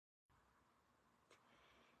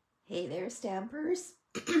Hey there, Stampers.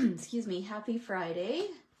 Excuse me. Happy Friday.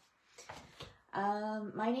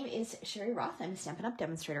 My name is Sherry Roth. I'm a Stampin' Up!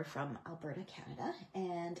 Demonstrator from Alberta, Canada,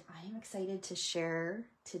 and I am excited to share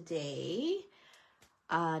today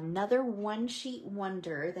another one-sheet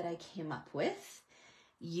wonder that I came up with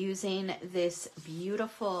using this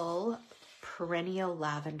beautiful perennial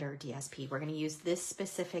lavender DSP. We're going to use this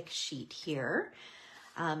specific sheet here,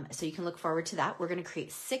 so you can look forward to that. We're going to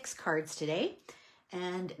create 6 cards today.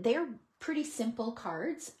 And they're pretty simple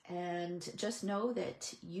cards, and just know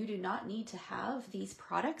that you do not need to have these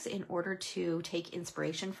products in order to take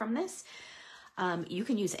inspiration from this. You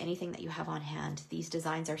can use anything that you have on hand. These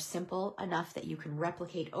designs are simple enough that you can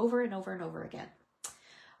replicate over and over and over again.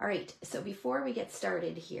 All right, so before we get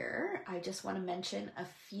started here, I just want to mention a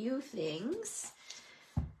few things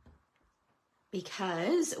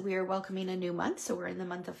because we're welcoming a new month. So we're in the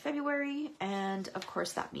month of February, and of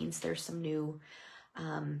course that means there's some new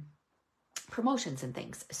promotions and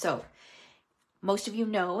things. So most of you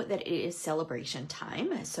know that it is celebration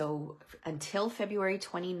time. So until February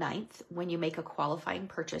 29th, when you make a qualifying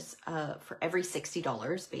purchase for every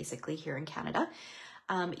 $60, basically here in Canada,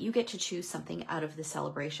 you get to choose something out of the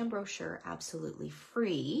celebration brochure absolutely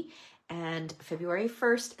free. And February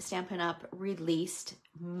 1st, Stampin' Up! Released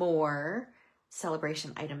more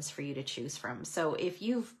celebration items for you to choose from. So if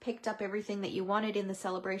you've picked up everything that you wanted in the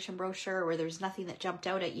celebration brochure, or there's nothing that jumped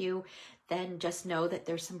out at you, then just know that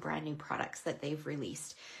there's some brand new products that they've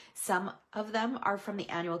released. Some of them are from the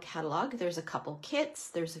annual catalog. There's a couple kits,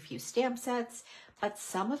 there's a few stamp sets, but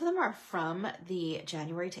some of them are from the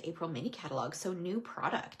January to April mini catalog. So new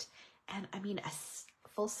product. And I mean, a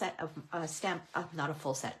full set of a set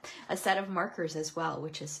of markers as well,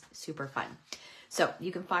 which is super fun. So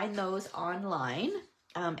you can find those online.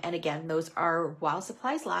 And again, those are while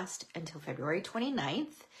supplies last until February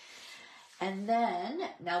 29th. And then,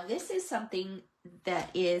 now this is something that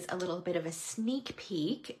is a little bit of a sneak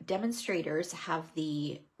peek. Demonstrators have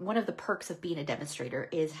one of the perks of being a demonstrator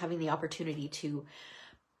is having the opportunity to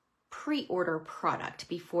pre-order product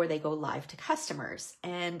before they go live to customers.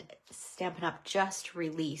 And Stampin' Up! Just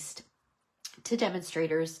released to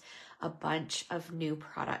demonstrators a bunch of new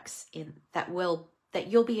products that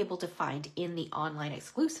you'll be able to find in the online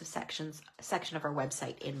exclusive section of our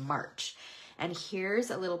website in March. And here's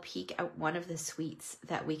a little peek at one of the suites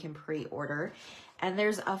that we can pre-order. And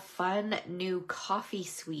there's a fun new coffee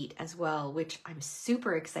suite as well, which I'm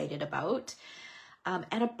super excited about,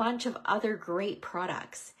 and a bunch of other great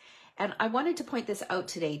products. And I wanted to point this out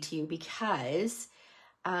today to you because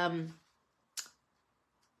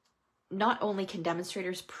not only can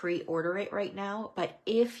demonstrators pre-order it right now, but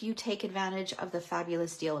if you take advantage of the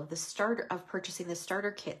fabulous deal of purchasing the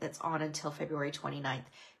starter kit that's on until February 29th,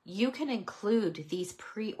 you can include these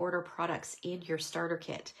pre-order products in your starter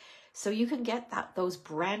kit. So you can get those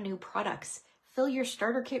brand new products, fill your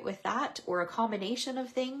starter kit with that or a combination of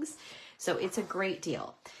things. So it's a great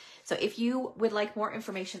deal. So if you would like more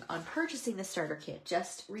information on purchasing the starter kit,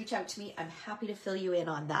 just reach out to me. I'm happy to fill you in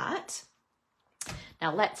on that.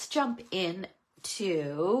 Now let's jump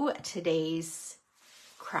into today's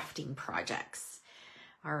crafting projects.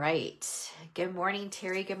 All right. Good morning,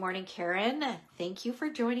 Terry. Good morning, Karen. Thank you for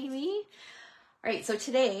joining me. All right. So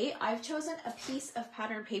today I've chosen a piece of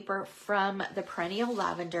pattern paper from the Perennial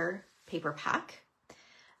Lavender paper pack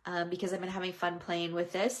because I've been having fun playing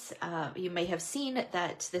with this. You may have seen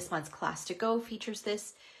that this month's Class to Go features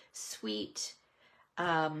this suite.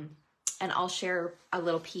 And I'll share a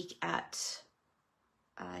little peek at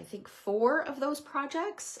I think 4 of those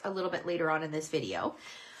projects a little bit later on in this video.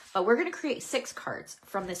 But we're going to create 6 cards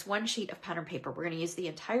from this one sheet of pattern paper. We're going to use the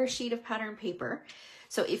entire sheet of pattern paper.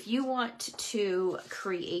 So if you want to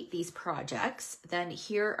create these projects, then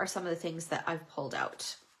here are some of the things that I've pulled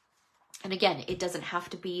out. And again, it doesn't have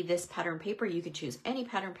to be this pattern paper. You can choose any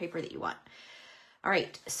pattern paper that you want. All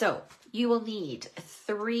right, so you will need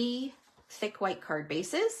 3 thick white card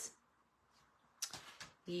bases.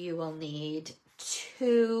 You will need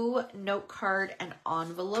 2 note card and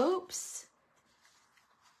envelopes.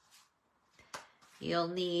 You'll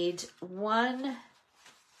need 1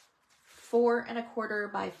 4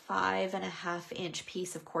 1/4 by 5 1/2 inch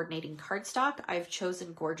piece of coordinating cardstock. I've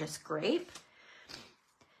chosen Gorgeous Grape.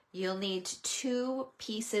 You'll need 2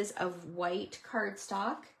 pieces of white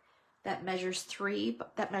cardstock that measure 3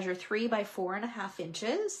 by 4 1/2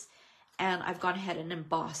 inches, and I've gone ahead and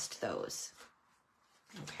embossed those.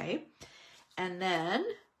 Okay. And then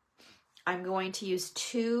I'm going to use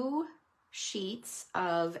 2 sheets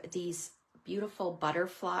of these beautiful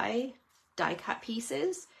butterfly die cut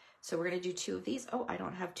pieces. So we're going to do 2 of these. Oh, I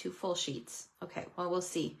don't have 2 full sheets. Okay, well, we'll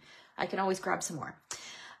see. I can always grab some more.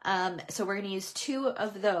 So we're going to use 2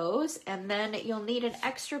 of those, and then you'll need an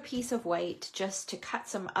extra piece of white just to cut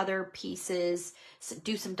some other pieces,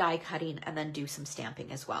 do some die cutting, and then do some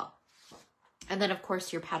stamping as well. And then of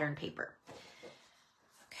course your pattern paper.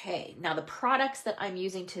 Okay, now the products that I'm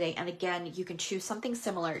using today, and again, you can choose something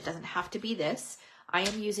similar. It doesn't have to be this. I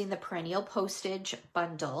am using the Perennial Postage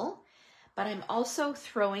bundle, but I'm also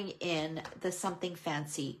throwing in the Something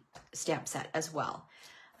Fancy stamp set as well.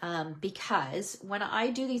 Because when I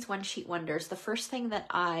do these One Sheet Wonders, the first thing that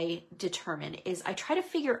I determine is I try to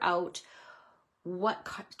figure out what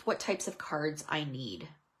types of cards I need.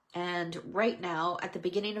 And right now, at the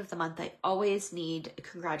beginning of the month, I always need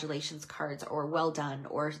congratulations cards or well done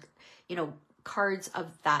or, you know, cards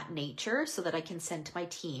of that nature so that I can send to my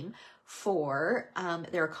team for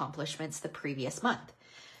their accomplishments the previous month.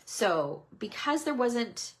 So because there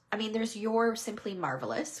wasn't, I mean, there's Your Simply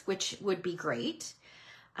Marvelous, which would be great.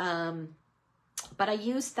 But I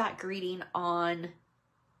used that greeting on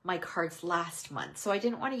my cards last month, so I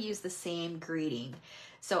didn't want to use the same greeting.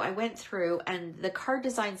 So I went through, and the card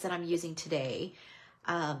designs that I'm using today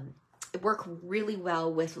work really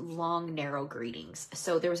well with long, narrow greetings.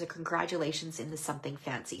 So there was a congratulations in the Something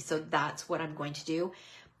Fancy, so that's what I'm going to do.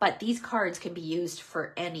 But these cards can be used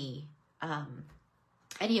for any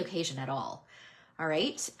occasion at all. All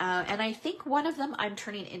right, and I think one of them I'm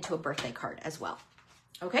turning into a birthday card as well.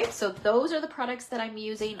 Okay, so those are the products that I'm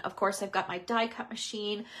using. Of course, I've got my die cut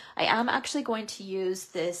machine. I am actually going to use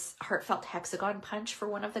this Heartfelt Hexagon punch for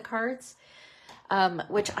one of the cards,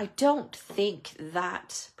 which I don't think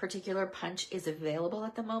that particular punch is available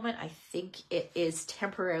at the moment. I think it is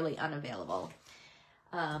temporarily unavailable.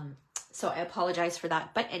 So I apologize for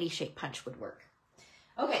that, but any shape punch would work.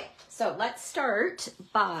 Okay, so let's start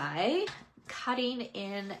by cutting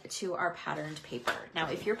into our patterned paper. Now,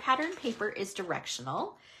 if your patterned paper is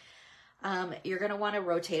directional, you're going to want to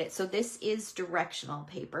rotate it. So this is directional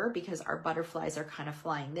paper because our butterflies are kind of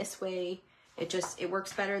flying this way. It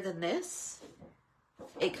works better than this.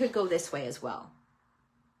 It could go this way as well.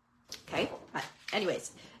 Okay. But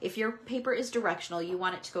anyways, if your paper is directional, you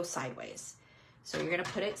want it to go sideways. So you're going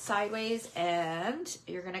to put it sideways and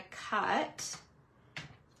you're going to cut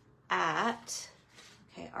at,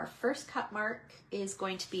 okay, our first cut mark is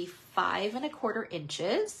going to be 5 1/4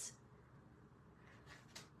 inches.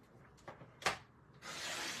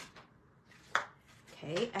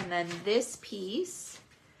 Okay, and then this piece,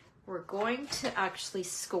 we're going to actually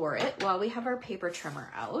score it while we have our paper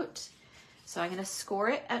trimmer out. So I'm going to score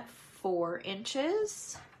it at 4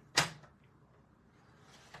 inches.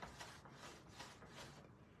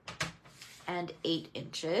 And 8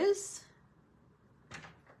 inches.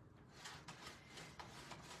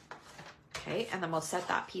 Okay, and then we'll set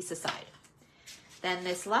that piece aside. Then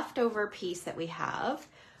this leftover piece that we have,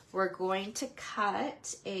 we're going to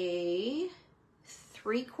cut a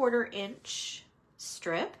 3/4 inch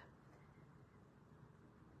strip.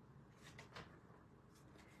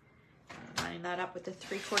 Lining that up with the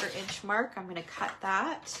 3/4 inch mark. I'm going to cut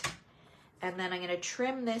that. And then I'm going to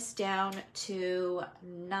trim this down to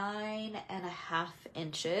 9 1/2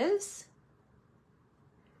 inches.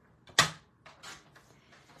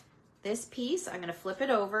 This piece, I'm going to flip it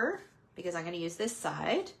over because I'm going to use this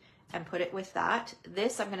side and put it with that.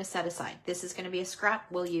 This I'm going to set aside. This is going to be a scrap.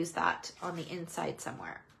 We'll use that on the inside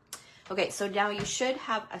somewhere. Okay, so now you should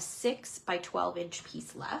have a 6 by 12 inch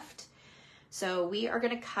piece left. So we are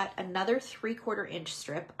going to cut another 3/4 inch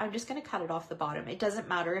strip. I'm just going to cut it off the bottom. It doesn't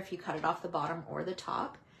matter if you cut it off the bottom or the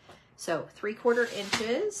top. So 3/4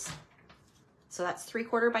 inches. So that's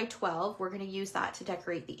 3/4 by 12. We're going to use that to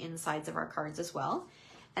decorate the insides of our cards as well.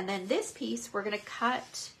 And then this piece, we're going to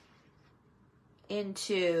cut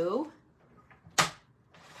into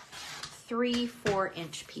 3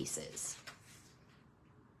 4-inch pieces.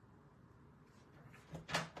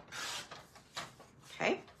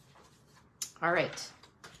 Okay. All right.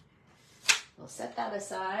 We'll set that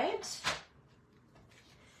aside.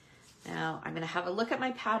 Now I'm going to have a look at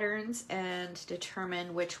my patterns and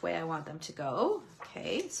determine which way I want them to go.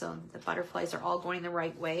 Okay, so the butterflies are all going the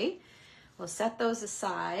right way. We'll set those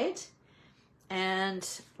aside and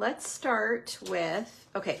let's start with,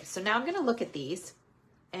 okay, so now I'm going to look at these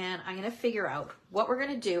and I'm going to figure out what we're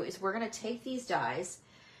going to do is we're going to take these dies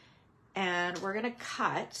and we're going to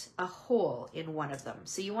cut a hole in one of them.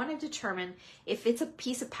 So you want to determine if it's a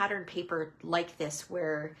piece of pattern paper like this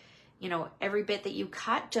where, you know, every bit that you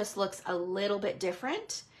cut just looks a little bit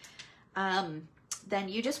different, then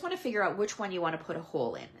you just want to figure out which one you want to put a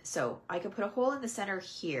hole in. So I could put a hole in the center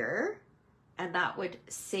here, and that would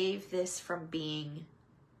save this from being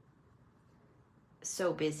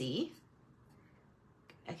so busy.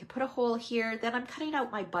 I can put a hole here. Then I'm cutting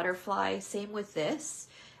out my butterfly. Same with this.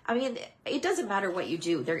 I mean, it doesn't matter what you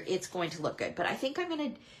do, it's going to look good. But I think I'm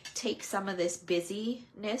going to take some of this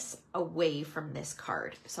busyness away from this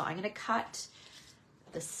card. So I'm going to cut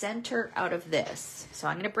the center out of this. So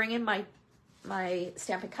I'm going to bring in my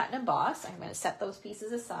Stampin' Cut and Emboss. I'm going to set those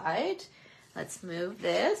pieces aside. Let's move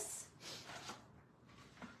this.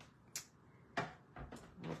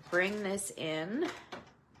 We'll bring this in.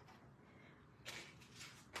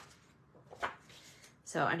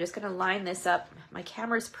 So I'm just going to line this up. My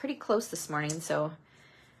camera's pretty close this morning, so.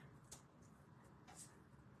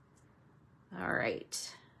 All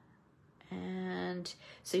right. And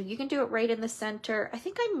so you can do it right in the center. I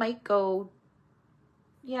think I might go,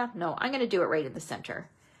 yeah, no, I'm going to do it right in the center.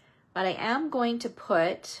 But I am going to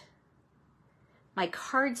put my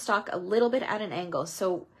cardstock a little bit at an angle.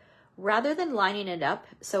 So rather than lining it up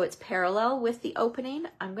so it's parallel with the opening,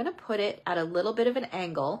 I'm going to put it at a little bit of an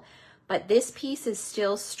angle. But this piece is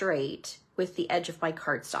still straight with the edge of my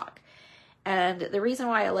cardstock. And the reason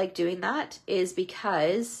why I like doing that is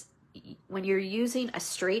because when you're using a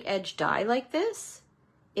straight edge die like this,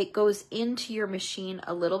 it goes into your machine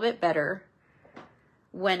a little bit better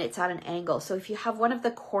when it's at an angle. So if you have one of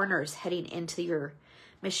the corners heading into your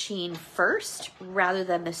machine first, rather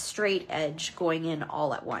than the straight edge going in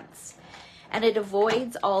all at once. And it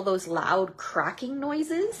avoids all those loud cracking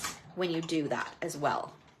noises when you do that as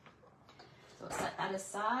well. So set that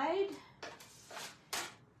aside,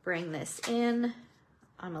 bring this in.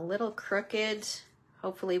 I'm a little crooked.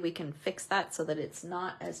 Hopefully we can fix that so that it's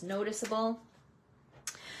not as noticeable.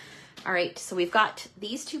 All right, so we've got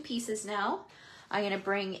these two pieces now. I'm gonna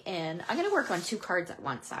bring in, I'm gonna work on two cards at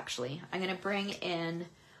once actually. I'm gonna bring in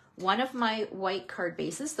one of my white card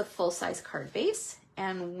bases, the full-size card base,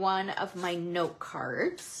 and one of my note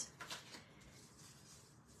cards.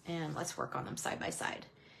 And let's work on them side by side.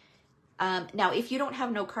 Now, if you don't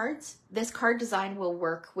have note cards, this card design will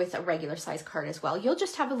work with a regular size card as well. You'll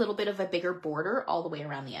just have a little bit of a bigger border all the way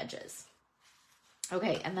around the edges.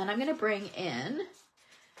 Okay, and then I'm gonna bring in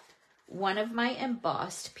one of my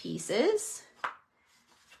embossed pieces.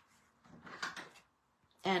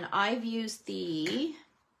 And I've used the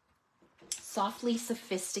Softly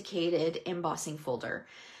Sophisticated embossing folder.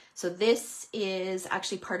 So this is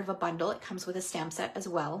actually part of a bundle. It comes with a stamp set as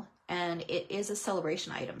well. And it is a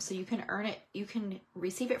celebration item. So you can earn it, you can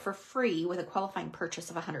receive it for free with a qualifying purchase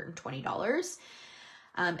of $120.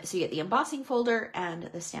 So you get the embossing folder and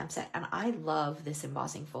the stamp set. And I love this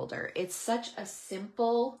embossing folder. It's such a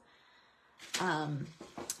simple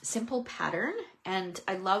pattern. And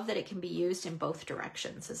I love that it can be used in both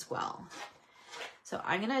directions as well. So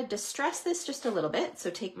I'm gonna distress this just a little bit. So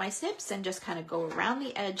take my snips and just kind of go around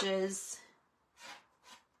the edges.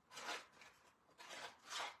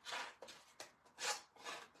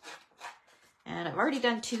 And I've already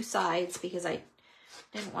done two sides because I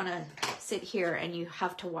didn't want to sit here and you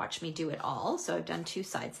have to watch me do it all. So I've done two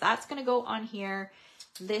sides. That's going to go on here.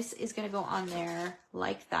 This is going to go on there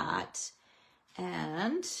like that.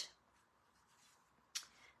 And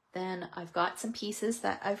then I've got some pieces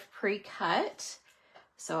that I've pre-cut.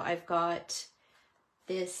 So I've got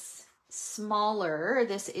this smaller,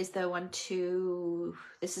 this is the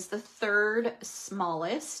this is the third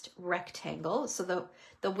smallest rectangle. So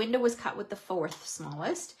the window was cut with the fourth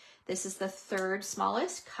smallest. This is the third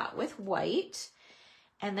smallest, cut with white.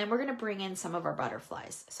 And then we're gonna bring in some of our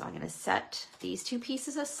butterflies. So I'm gonna set these two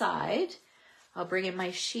pieces aside. I'll bring in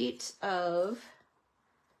my sheet of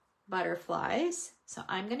butterflies. So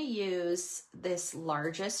I'm gonna use this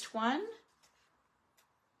largest one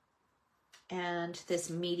and this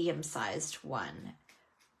medium-sized one,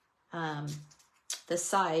 the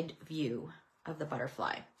side view of the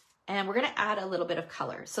butterfly. And we're gonna add a little bit of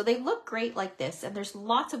color. So they look great like this, and there's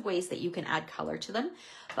lots of ways that you can add color to them,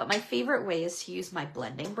 but my favorite way is to use my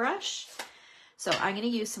blending brush. So I'm gonna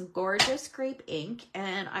use some gorgeous grape ink,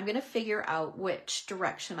 and I'm gonna figure out which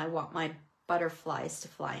direction I want my butterflies to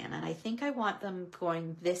fly in. And I think I want them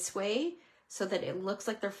going this way so that it looks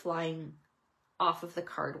like they're flying off of the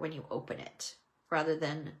card when you open it, rather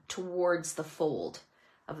than towards the fold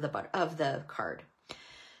of the card.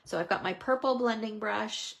 So I've got my purple blending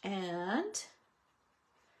brush, and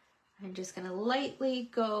I'm just gonna lightly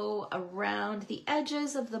go around the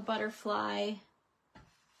edges of the butterfly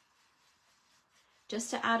just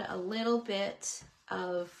to add a little bit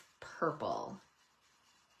of purple.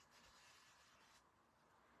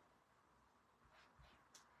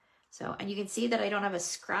 So, and you can see that I don't have a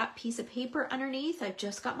scrap piece of paper underneath. I've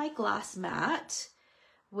just got my glass mat,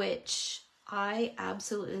 which I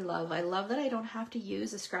absolutely love. I love that I don't have to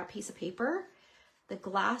use a scrap piece of paper. The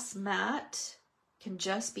glass mat can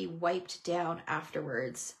just be wiped down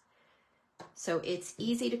afterwards. So it's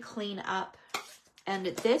easy to clean up. And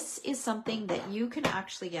this is something that you can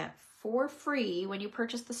actually get for free when you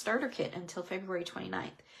purchase the starter kit until February 29th.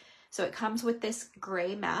 So it comes with this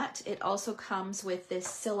gray mat. It also comes with this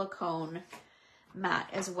silicone mat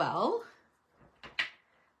as well.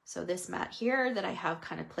 So this mat here that I have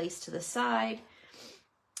kind of placed to the side.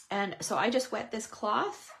 And so I just wet this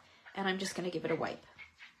cloth and I'm just going to give it a wipe.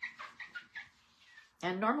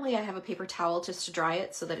 And normally I have a paper towel just to dry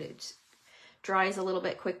it so that it dries a little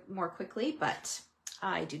bit more quickly, but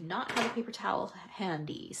I do not have a paper towel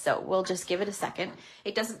handy. So we'll just give it a second.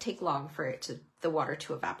 It doesn't take long for the water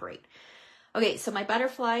to evaporate. Okay, so my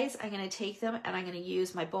butterflies, I'm going to take them and I'm going to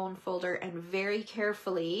use my bone folder and very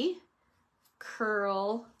carefully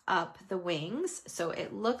curl up the wings so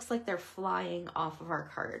it looks like they're flying off of our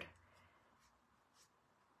card.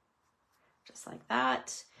 Just like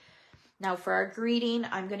that. Now for our greeting,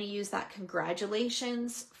 I'm going to use that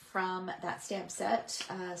congratulations from that stamp set,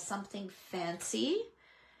 Something Fancy.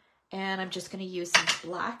 And I'm just going to use some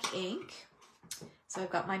black ink. So I've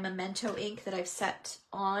got my Memento ink that I've set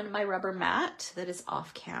on my rubber mat that is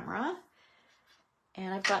off camera.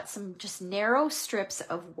 And I've got some just narrow strips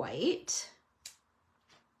of white.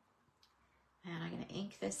 And I'm going to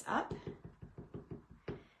ink this up.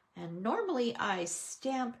 And normally I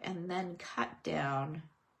stamp and then cut down.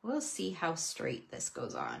 We'll see how straight this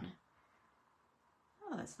goes on.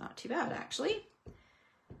 Oh, that's not too bad actually.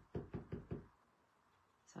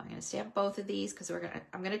 So I'm going to stamp both of these because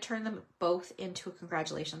I'm going to turn them both into a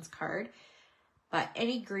congratulations card. But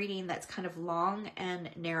any greeting that's kind of long and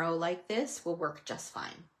narrow like this will work just fine.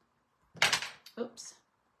 Oops.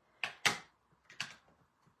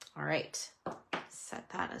 All right, set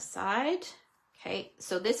that aside. Okay,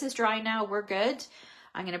 so this is dry now, we're good.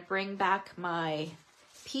 I'm going to bring back my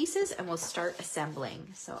pieces and we'll start assembling.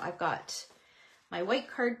 So I've got my white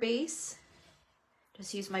card base.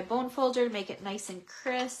 Just use my bone folder to make it nice and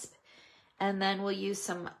crisp. And then we'll use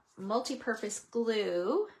some multi-purpose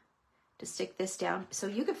glue to stick this down. So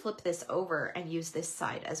you could flip this over and use this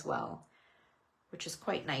side as well, which is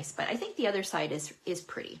quite nice. But I think the other side is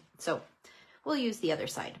pretty. So we'll use the other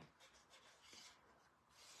side.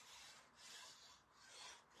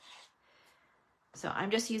 So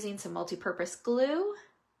I'm just using some multi-purpose glue.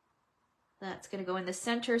 That's going to go in the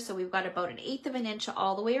center. So we've got about 1/8 of an inch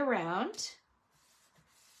all the way around.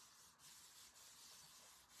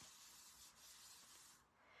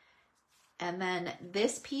 And then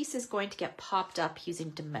this piece is going to get popped up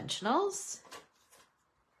using dimensionals.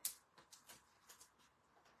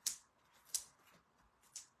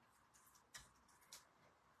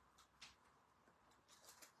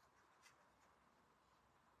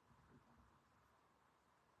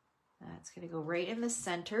 That's going to go right in the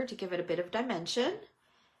center to give it a bit of dimension.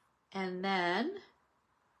 And then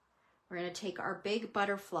we're going to take our big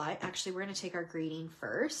butterfly. Actually, we're going to take our greeting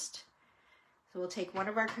first. So we'll take one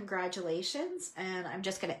of our congratulations and I'm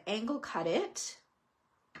just going to angle cut it.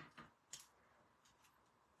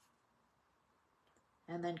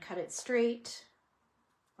 And then cut it straight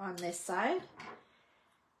on this side.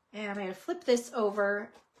 And I'm going to flip this over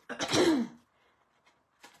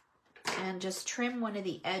and just trim one of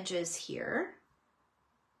the edges here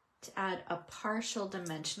to add a partial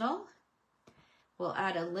dimensional. We'll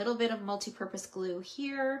add a little bit of multi-purpose glue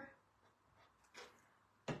here.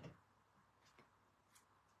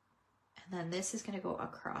 And then this is going to go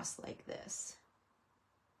across like this.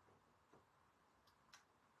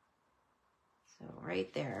 So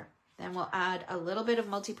right there. Then we'll add a little bit of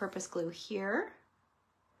multi-purpose glue here.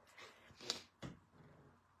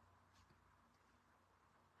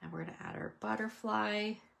 And we're going to add our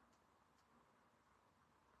butterfly.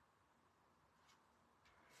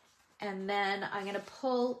 And then I'm going to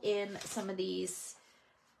pull in some of these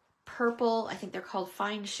purple, I think they're called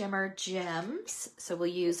Fine Shimmer Gems. So we'll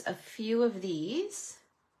use a few of these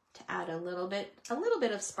to add a little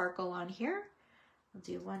bit of sparkle on here. We'll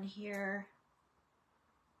do one here.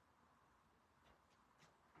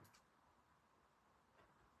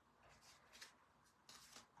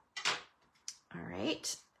 All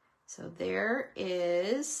right, so there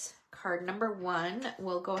is card number 1.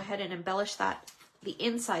 We'll go ahead and embellish the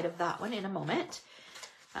inside of that one in a moment.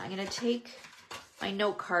 I'm going to take my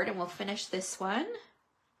note card and we'll finish this one.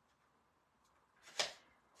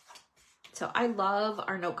 So I love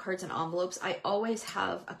our note cards and envelopes. I always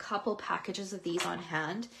have a couple packages of these on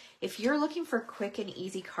hand. If you're looking for quick and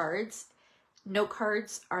easy cards, note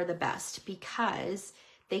cards are the best because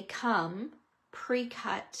they come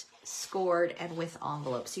pre-cut, scored, and with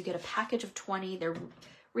envelopes. You get a package of 20. They're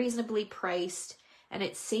reasonably priced and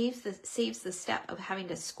it saves the step of having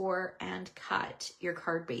to score and cut your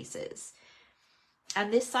card bases.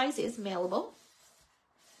 And this size is mailable.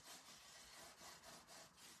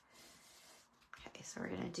 Okay, so we're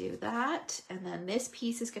gonna do that, and then this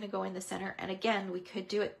piece is gonna go in the center. And again, we can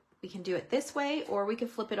do it this way, or we could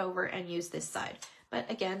flip it over and use this side. But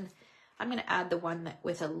again, I'm gonna add the one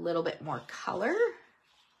with a little bit more color.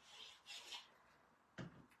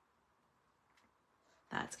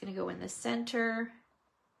 That's gonna go in the center.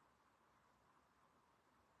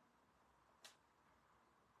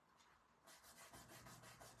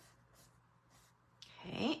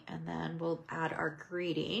 Okay, and then we'll add our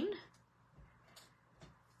greeting.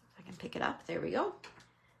 If I can pick it up, there we go.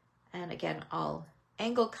 And again, I'll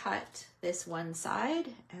angle cut this one side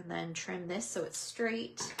and then trim this so it's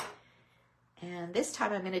straight. And this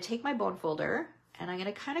time I'm gonna take my bone folder and I'm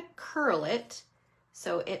gonna kind of curl it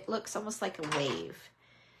so it looks almost like a wave.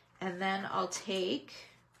 And then I'll take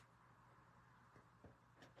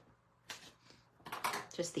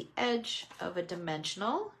just the edge of a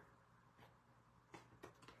dimensional,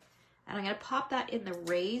 and I'm gonna pop that in the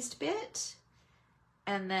raised bit,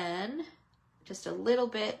 and then just a little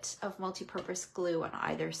bit of multi-purpose glue on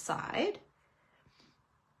either side.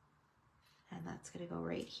 And that's gonna go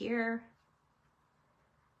right here.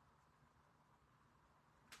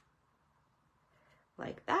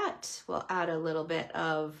 Like that. We'll add a little bit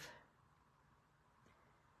of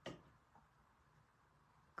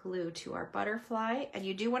glue to our butterfly. And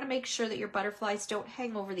you do wanna make sure that your butterflies don't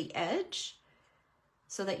hang over the edge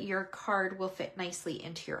so that your card will fit nicely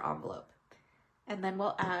into your envelope. And then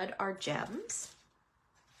we'll add our gems.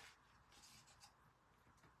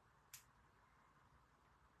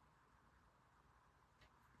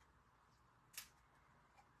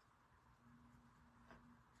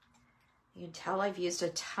 You can tell I've used a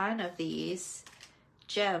ton of these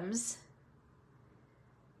gems.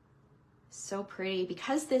 So pretty.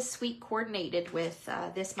 Because this suite coordinated with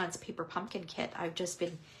this month's Paper Pumpkin kit, I've just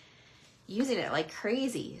been using it like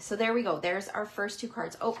crazy. So there we go. There's our first two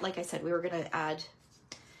cards. Oh, like I said, we were going to add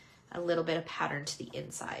a little bit of pattern to the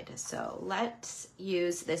inside. So let's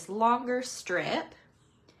use this longer strip,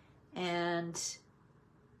 and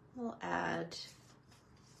we'll add,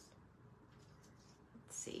 let's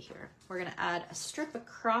see here. We're going to add a strip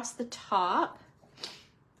across the top.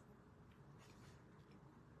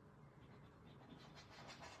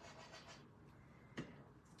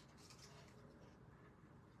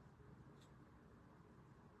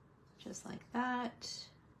 Just like that.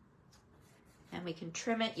 And we can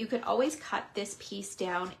trim it. You could always cut this piece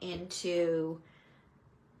down into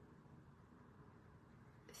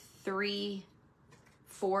 3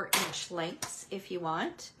 4-inch lengths if you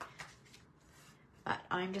want. But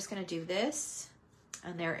I'm just gonna do this.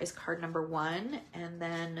 And there is card number 1. And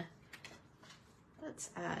then let's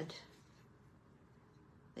add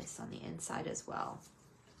this on the inside as well.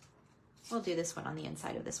 We'll do this one on the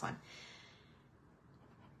inside of this one.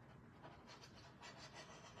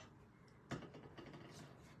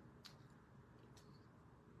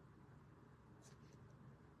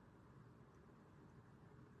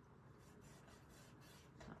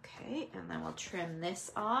 Okay, and then we'll trim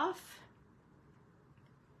this off.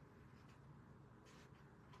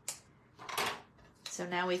 So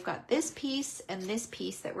now we've got this piece and this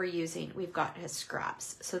piece that we're using, we've got as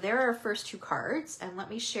scraps. So there are our first two cards, and let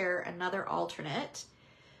me share another alternate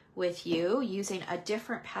with you using a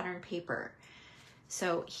different pattern paper.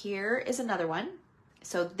 So here is another one.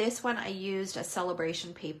 So this one I used a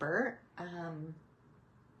celebration paper,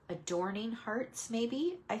 Adorning Hearts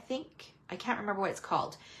maybe, I think. I can't remember what it's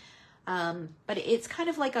called. But it's kind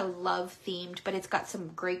of like a love themed, but it's got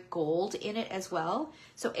some great gold in it as well.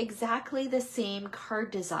 So exactly the same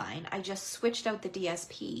card design. I just switched out the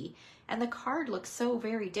DSP and the card looks so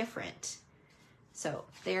very different. So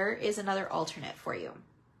there is another alternate for you.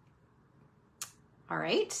 All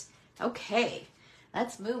right. Okay.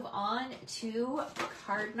 Let's move on to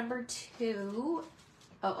card number 2.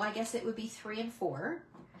 Oh, I guess it would be 3 and 4.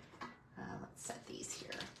 Let's set these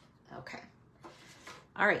here. Okay.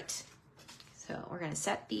 All right. So we're going to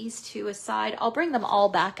set these two aside. I'll bring them all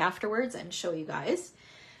back afterwards and show you guys.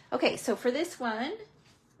 Okay, so for this one,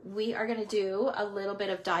 we are going to do a little bit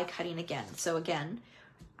of die cutting again. So again,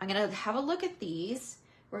 I'm going to have a look at these.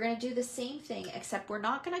 We're going to do the same thing, except we're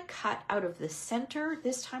not going to cut out of the center.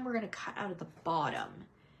 This time we're going to cut out of the bottom.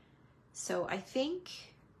 So I think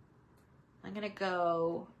I'm going to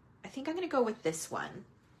go with this one.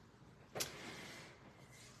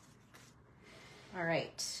 All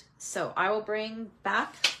right. So I will bring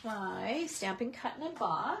back my Stampin' Cut and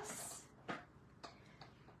Emboss.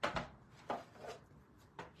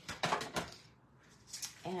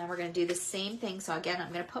 And we're going to do the same thing. So again,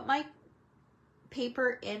 I'm going to put my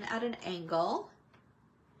paper in at an angle.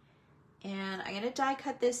 And I'm going to die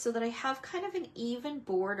cut this so that I have kind of an even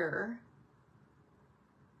border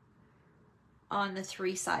on the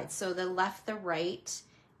three sides. So the left, the right,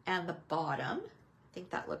 and the bottom. I think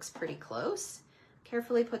that looks pretty close.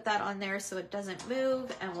 Carefully put that on there so it doesn't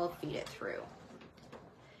move, and we'll feed it through.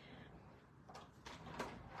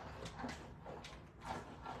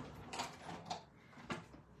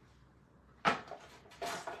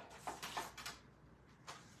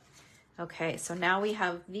 Okay, so now we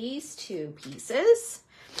have these two pieces.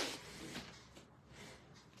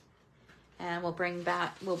 And we'll bring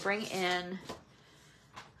in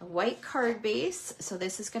a white card base. So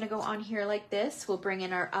this is going to go on here like this. We'll bring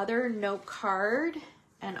in our other note card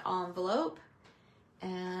and envelope.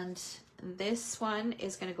 And this one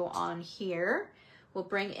is going to go on here. We'll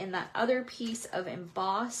bring in that other piece of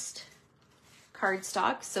embossed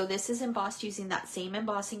cardstock. So this is embossed using that same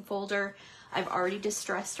embossing folder. I've already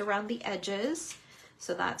distressed around the edges.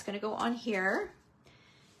 So that's going to go on here.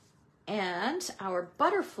 And our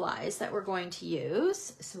butterflies that we're going to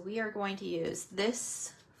use. So we are going to use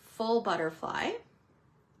this full butterfly.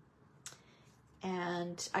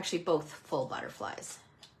 And actually both full butterflies.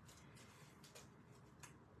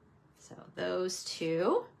 So those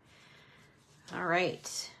two. All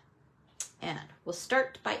right. And we'll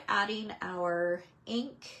start by adding our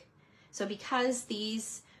ink. So because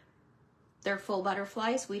they're full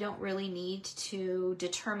butterflies, we don't really need to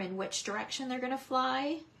determine which direction they're going to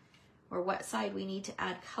fly or what side we need to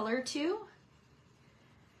add color to.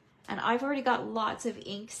 And I've already got lots of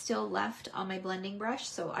ink still left on my blending brush,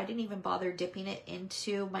 so I didn't even bother dipping it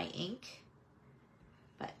into my ink.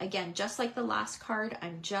 But again, just like the last card,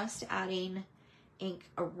 I'm just adding ink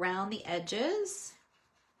around the edges.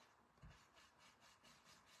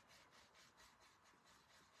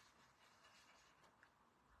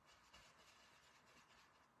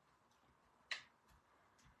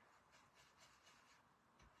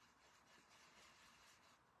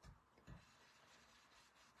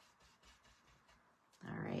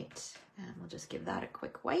 All right, and we'll just give that a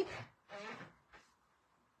quick wipe.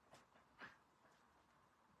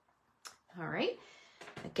 All right,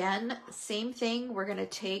 again, same thing. We're gonna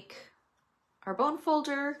take our bone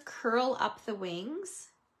folder, curl up the wings.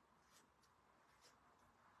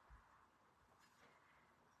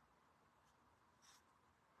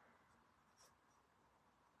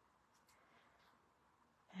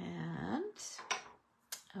 And,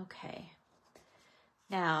 okay.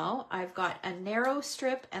 Now I've got a narrow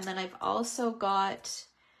strip, and then I've also got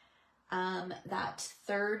that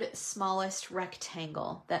third smallest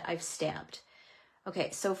rectangle that I've stamped.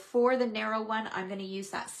 Okay, so for the narrow one, I'm going to use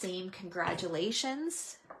that same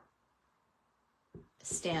congratulations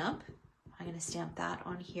stamp. I'm going to stamp that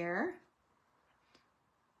on here.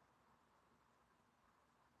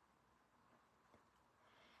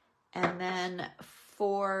 And then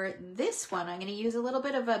for this one, I'm going to use a little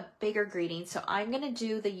bit of a bigger greeting. So I'm going to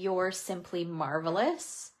do the You're Simply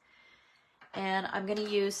Marvelous. And I'm going to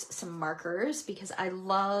use some markers because I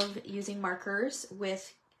love using markers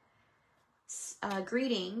with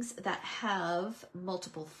greetings that have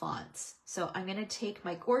multiple fonts. So I'm going to take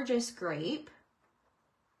my gorgeous grape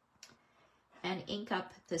and ink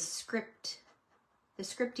up the scripty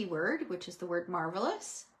word, which is the word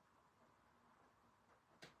marvelous.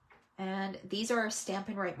 And these are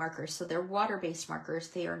Stampin' Write markers. So they're water-based markers.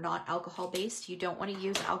 They are not alcohol-based. You don't want to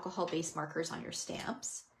use alcohol-based markers on your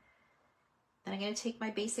stamps. Then I'm going to take my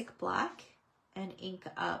basic black and ink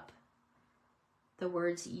up the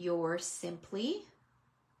words You're Simply.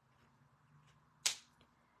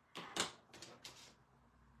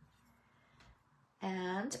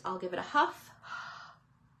 And I'll give it a huff.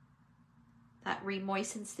 That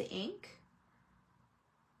remoistens the ink.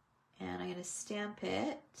 And I'm going to stamp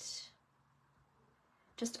it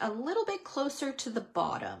just a little bit closer to the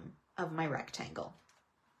bottom of my rectangle.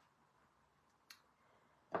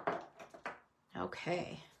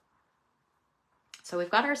 Okay. So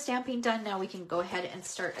we've got our stamping done. Now we can go ahead and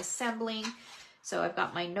start assembling. So I've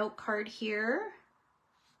got my note card here.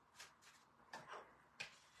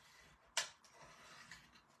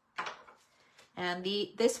 And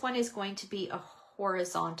this one is going to be a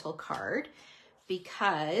horizontal card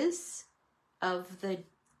because of the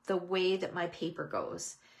way that my paper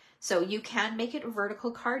goes. So you can make it a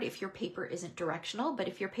vertical card if your paper isn't directional, but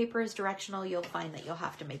if your paper is directional, you'll find that you'll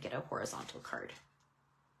have to make it a horizontal card.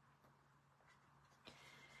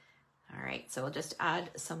 All right, so we'll just add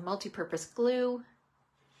some multi-purpose glue.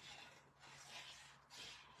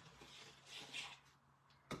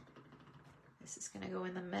 This is going to go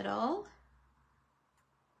in the middle.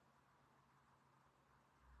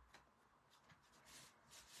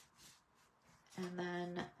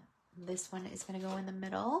 this one is going to go in the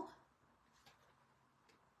middle.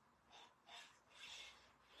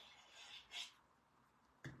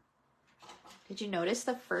 Did you notice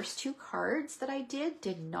the first two cards that I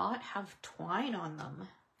did not have twine on them?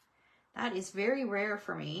 That is very rare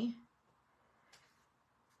for me.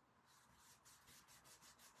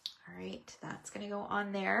 All right, that's going to go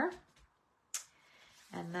on there.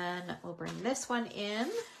 And then we'll bring this one in.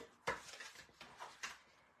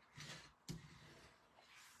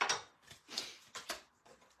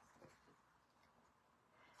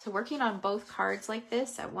 So working on both cards like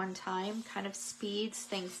this at one time kind of speeds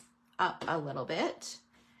things up a little bit.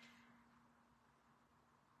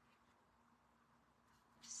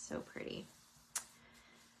 So pretty.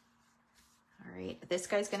 All right, this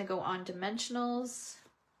guy's going to go on dimensionals.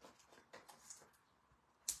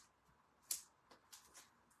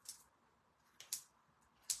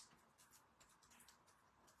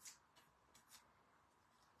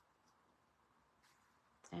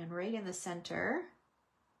 And right in the center.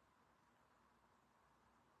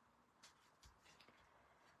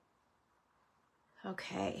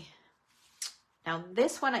 Okay. Now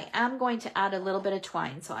this one I am going to add a little bit of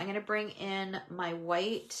twine. So I'm going to bring in my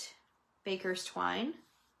white baker's twine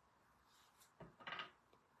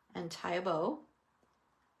and tie a bow.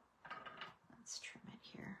 Let's trim it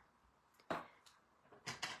here.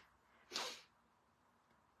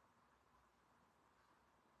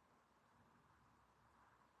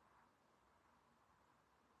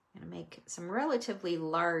 I'm going to make some relatively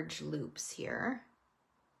large loops here.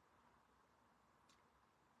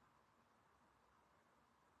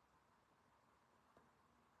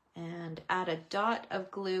 And add a dot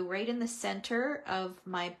of glue right in the center of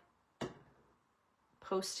my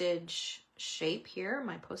postage shape here,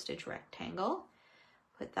 my postage rectangle.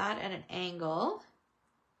 Put that at an angle.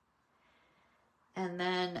 And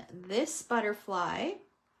then this butterfly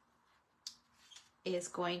is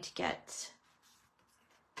going to get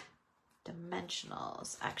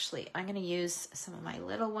dimensionals. Actually, I'm going to use some of my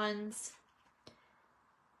little ones.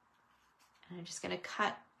 And I'm just going to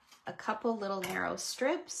cut a couple little narrow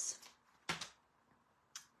strips.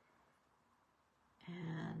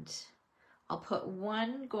 And I'll put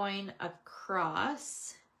one going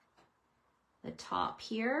across the top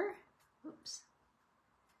here. Oops.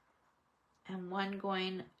 And one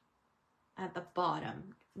going at the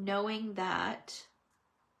bottom, knowing that,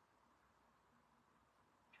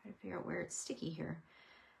 try to figure out where it's sticky here,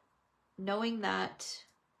 knowing that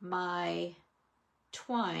my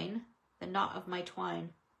twine, the knot of my twine,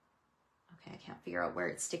 okay, I can't figure out where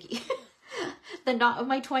it's sticky. The knot of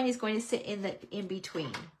my twine is going to sit in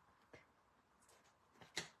between.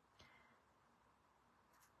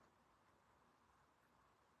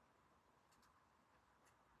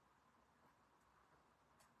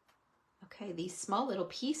 Okay, these small little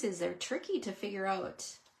pieces, they're tricky to figure out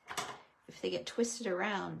if they get twisted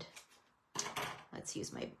around. Let's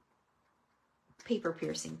use my paper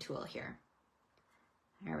piercing tool here.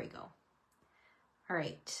 There we go. All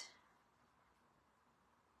right.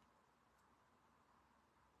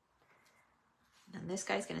 And this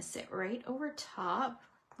guy's going to sit right over top.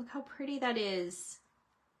 Look how pretty that is.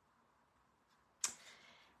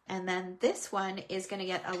 And then this one is going to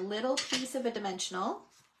get a little piece of a dimensional,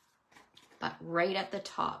 but right at the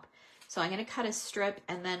top. So I'm going to cut a strip,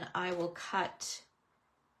 and then I will cut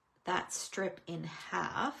that strip in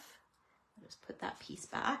half. I'll just put that piece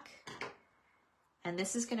back. And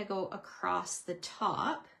this is going to go across the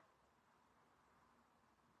top.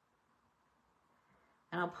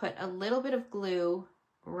 And I'll put a little bit of glue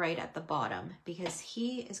right at the bottom because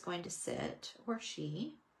he is going to sit, or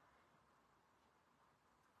she,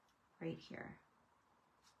 right here.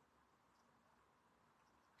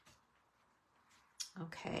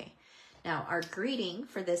 Okay, now our greeting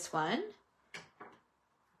for this one,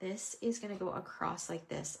 this is going to go across like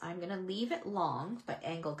this. I'm going to leave it long, but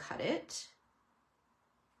angle cut it.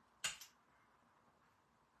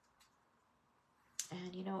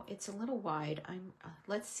 And you know, it's a little wide.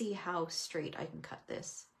 Let's see how straight I can cut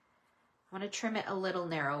this. I want to trim it a little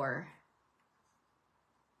narrower.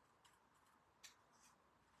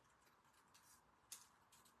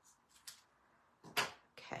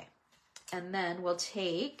 Okay, and then we'll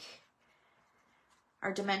take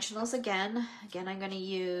our dimensionals again. Again, I'm going to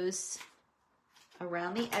use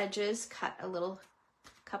around the edges, cut a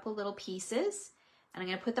couple little pieces. And I'm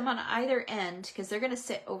going to put them on either end because they're going to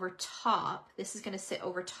sit over top. This is going to sit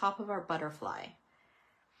over top of our butterfly.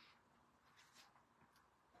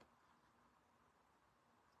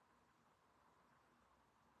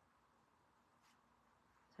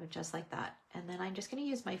 So just like that. And then I'm just going to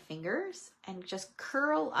use my fingers and just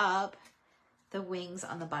curl up the wings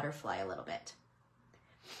on the butterfly a little bit.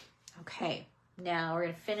 Okay, now we're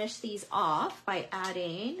gonna finish these off by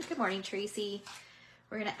adding, good morning, Tracy.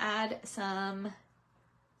 We're gonna add some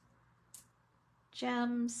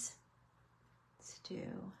gems. Let's do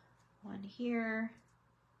one here.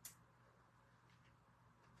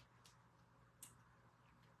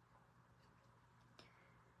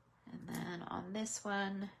 And then on this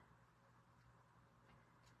one,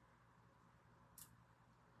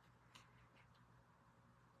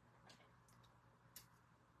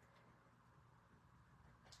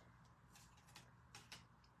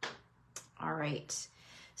 all right,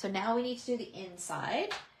 so now we need to do the inside.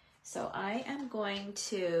 So I am going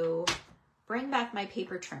to bring back my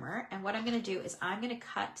paper trimmer, and what I'm going to do is I'm going to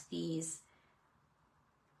cut these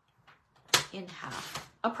in half,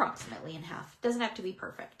 approximately in half. Doesn't have to be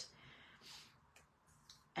perfect.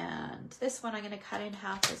 And this one I'm going to cut in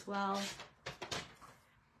half as well.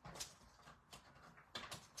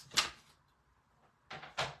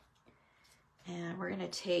 And we're going to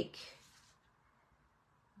take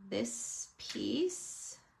this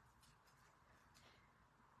piece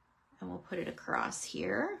and we'll put it across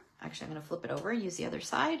here. Actually, I'm going to flip it over and use the other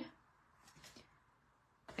side.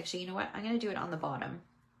 Actually, you know what? I'm going to do it on the bottom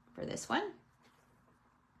for this one.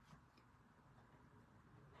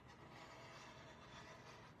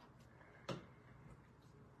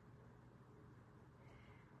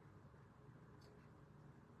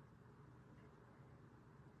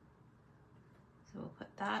 So we'll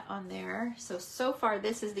put that on there. So far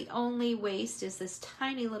this is the only waste, is this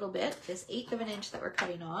tiny little bit, this 1/8 of an inch that we're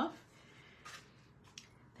cutting off.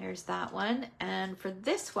 There's that one. And for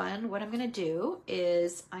this one, what I'm gonna do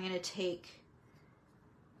is I'm gonna take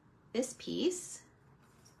this piece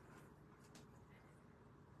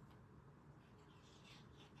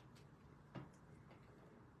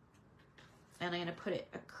and I'm gonna put it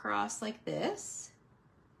across like this.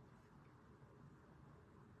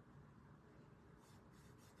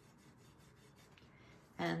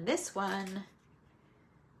 And this one,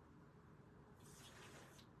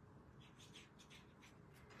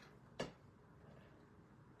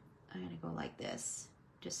 I'm gonna go like this.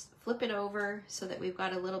 Just flip it over so that we've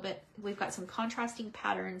got a little bit, we've got some contrasting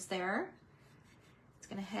patterns there. It's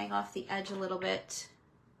gonna hang off the edge a little bit.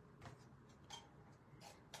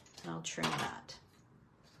 And I'll trim that.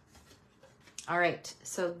 All right,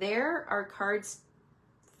 so there are cards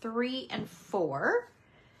 3 and 4.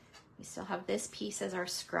 We still have this piece as our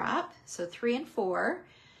scrap. So 3 and 4.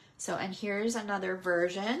 So, and here's another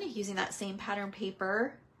version using that same pattern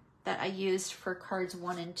paper that I used for cards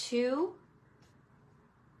 1 and 2.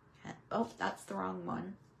 And, oh, that's the wrong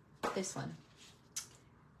one. This one.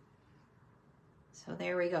 So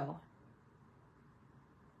there we go.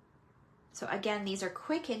 So again, these are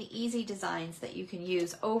quick and easy designs that you can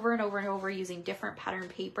use over and over and over using different pattern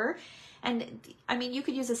paper. And I mean, you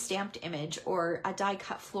could use a stamped image or a die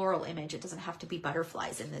cut floral image. It doesn't have to be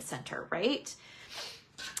butterflies in the center, right?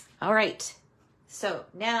 All right. So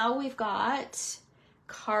now we've got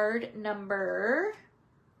card number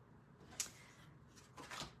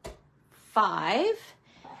 5.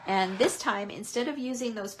 And this time, instead of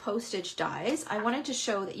using those postage dies, I wanted to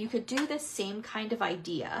show that you could do the same kind of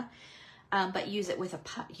idea, but use it with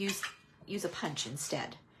use a punch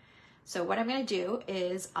instead. So what I'm going to do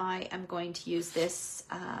is I am going to use this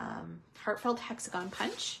heartfelt hexagon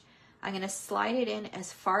punch. I'm going to slide it in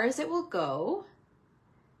as far as it will go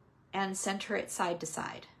and center it side to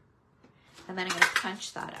side. And then I'm going to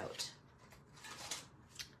punch that out.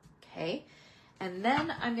 Okay. And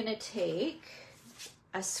then I'm going to take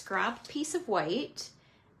a scrap piece of white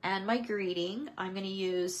and my greeting. I'm going to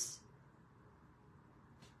use,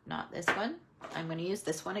 not this one, I'm going to use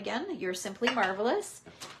this one again. You're Simply Marvelous.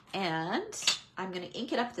 And I'm going to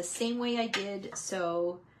ink it up the same way I did.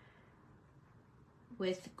 So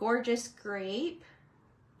with Gorgeous Grape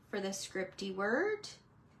for the scripty word.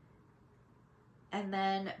 And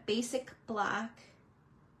then Basic Black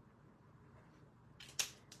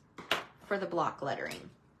for the block lettering.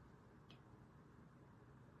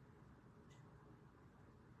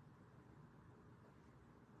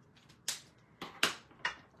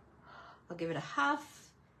 I'll give it a half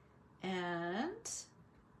and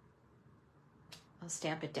I'll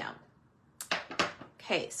stamp it down.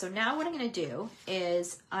 Okay, so now what I'm going to do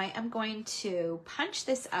is I am going to punch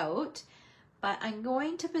this out, but I'm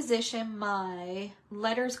going to position my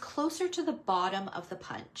letters closer to the bottom of the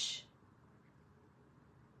punch.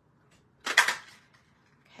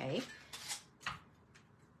 Okay.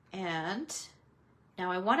 And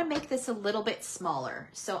now I want to make this a little bit smaller.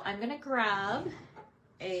 So I'm going to grab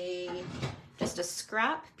just a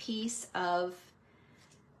scrap piece of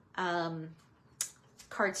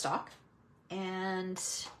cardstock and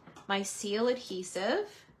my seal adhesive.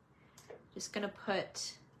 Just gonna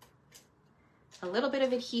put a little bit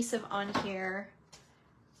of adhesive on here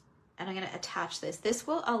and I'm gonna attach this. This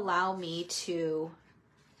will allow me to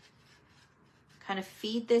kind of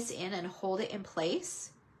feed this in and hold it in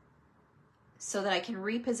place so that I can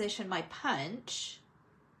reposition my punch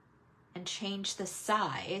and change the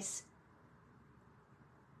size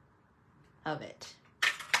of it.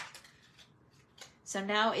 So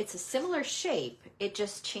now it's a similar shape, it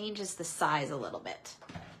just changes the size a little bit.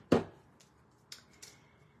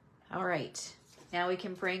 All right, now we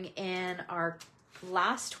can bring in our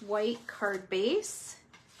last white card base.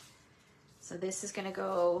 So this is gonna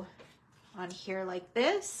go on here like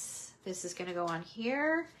this. This is gonna go on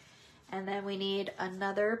here. And then we need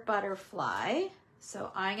another butterfly.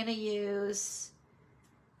 So I'm gonna use,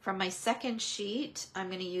 from my second sheet, I'm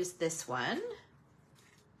gonna use this one.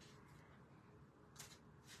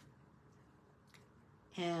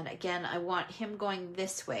 And again, I want him going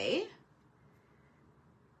this way.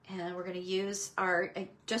 And we're gonna use our,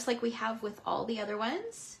 just like we have with all the other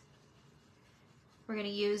ones, we're gonna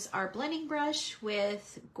use our blending brush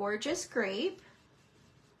with Gorgeous Grape.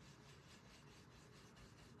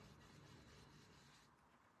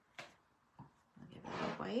 I'll give it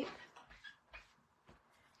a wipe.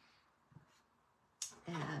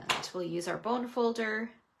 And we'll use our bone folder,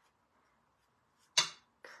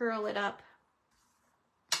 curl it up.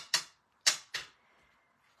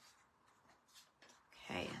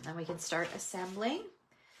 Okay, and then we can start assembling.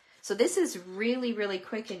 So this is really, really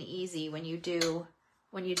quick and easy when you do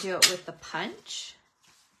it with the punch.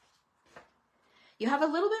 You have a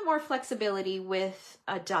little bit more flexibility with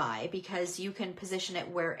a die because you can position it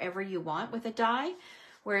wherever you want with a die,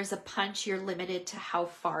 whereas a punch, you're limited to how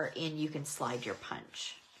far in you can slide your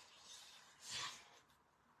punch.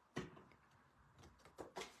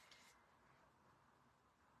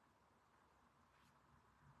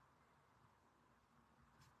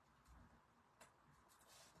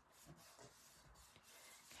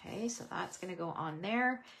 Okay, so that's going to go on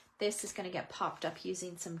there. This is going to get popped up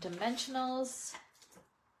using some dimensionals.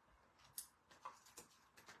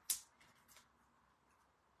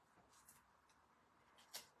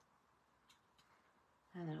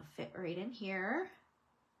 And it'll fit right in here.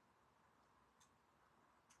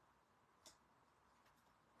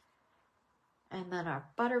 And then our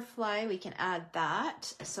butterfly, we can add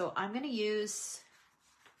that. So I'm going to use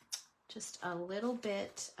just a little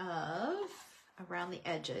bit of around the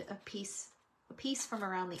edge, a piece from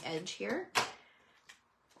around the edge here.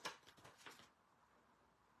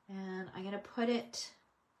 And I'm going to put it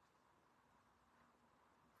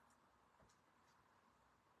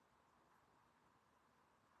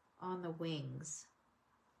on the wings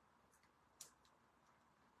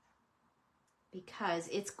because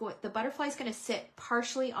the butterfly is going to sit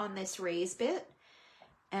partially on this raised bit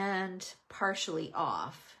and partially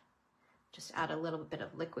off. Just add a little bit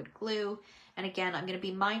of liquid glue. And again, I'm going to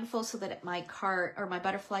be mindful so that my card or my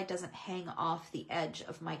butterfly doesn't hang off the edge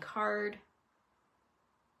of my card.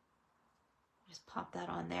 Just pop that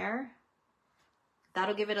on there.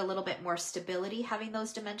 That'll give it a little bit more stability having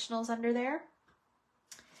those dimensionals under there.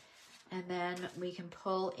 And then we can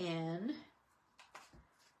pull in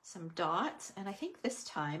some dots. And I think this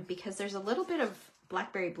time, because there's a little bit of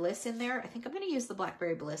Blackberry Bliss in there, I think I'm going to use the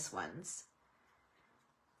Blackberry Bliss ones.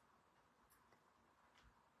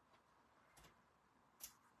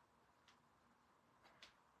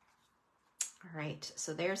 All right,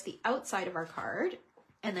 so there's the outside of our card.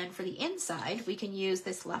 And then for the inside, we can use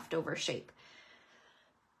this leftover shape.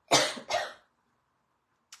 So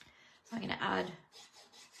I'm going to add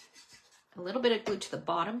a little bit of glue to the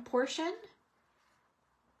bottom portion.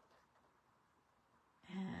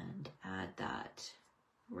 And add that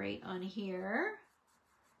right on here.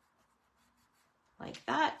 Like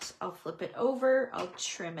that. I'll flip it over. I'll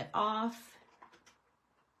trim it off.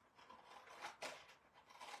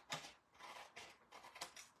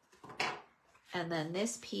 And then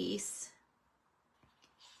this piece,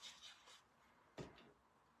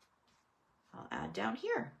 I'll add down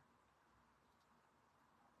here.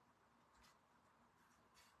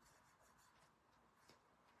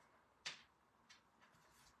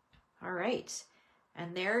 All right,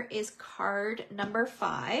 and there is card number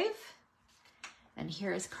 5. And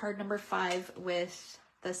here is card number 5 with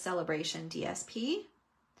the Celebration DSP.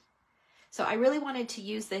 So I really wanted to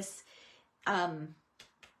use this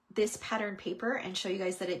this pattern paper and show you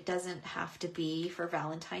guys that it doesn't have to be for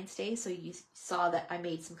Valentine's Day. So you saw that I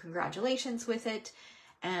made some congratulations with it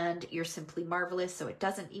and You're Simply Marvelous. So it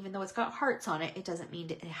doesn't, even though it's got hearts on it, it doesn't mean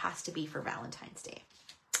it has to be for Valentine's Day.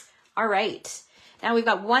 All right. Now we've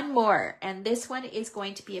got one more, and this one is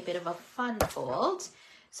going to be a bit of a fun fold.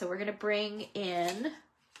 So we're going to bring in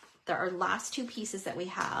our last two pieces that we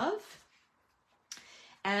have.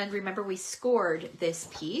 And remember, we scored this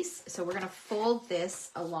piece, so we're going to fold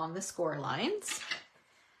this along the score lines.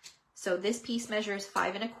 So this piece measures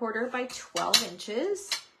 5 1/4 by 12 inches,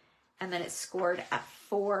 and then it's scored at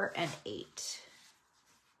 4 and 8.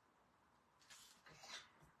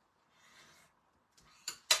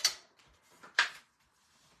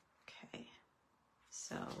 Okay,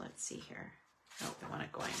 so let's see here. Oh, I want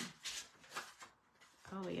it going.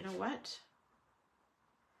 Oh, you know what?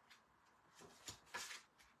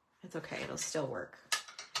 It's okay, it'll still work.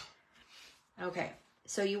 Okay,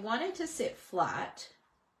 so you want it to sit flat.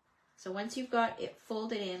 So once you've got it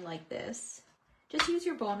folded in like this, just use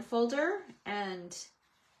your bone folder and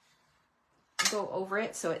go over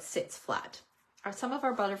it so it sits flat. Some of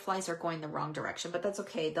our butterflies are going the wrong direction, but that's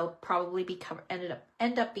okay. They'll probably be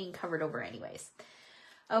end up being covered over anyways.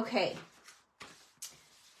 Okay,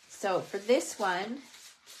 so for this one,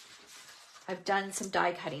 I've done some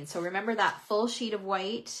die cutting. So remember that full sheet of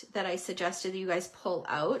white that I suggested you guys pull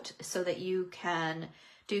out so that you can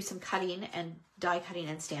do some cutting and die cutting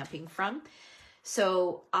and stamping from.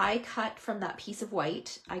 So I cut from that piece of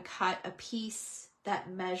white. I cut a piece that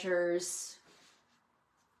measures,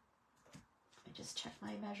 let me just check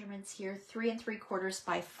my measurements here, 3 3/4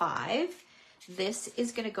 by 5. This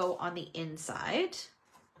is going to go on the inside.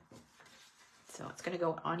 So it's going to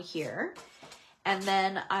go on here. And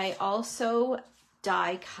then I also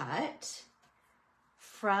die cut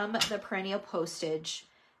from the perennial postage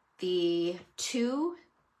the 2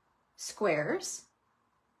 squares,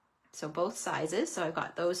 so both sizes. So I've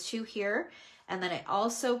got those 2 here. And then I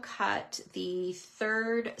also cut the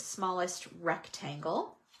 3rd smallest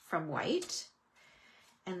rectangle from white.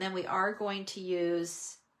 And then we are going to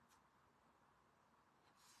use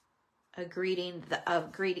a greeting,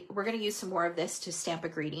 we're going to use some more of this to stamp a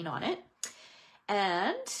greeting on it.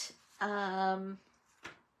 And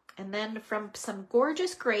then from some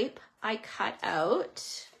gorgeous grape, I cut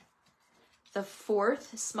out the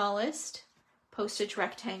 4th smallest postage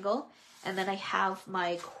rectangle. And then I have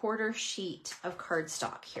my 1/4 sheet of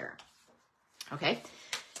cardstock here. Okay,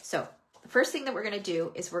 so the first thing that we're going to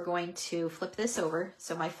do is we're going to flip this over.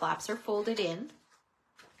 So my flaps are folded in.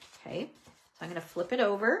 Okay, so I'm going to flip it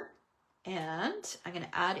over and I'm going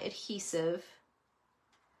to add adhesive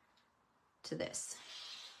to this.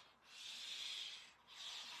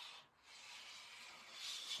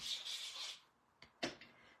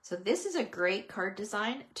 So this is a great card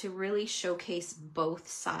design to really showcase both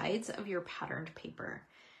sides of your patterned paper.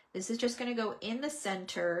 This is just going to go in the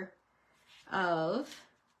center of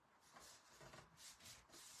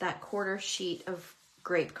that 1/4 sheet of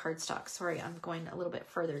grape cardstock. Sorry, I'm going a little bit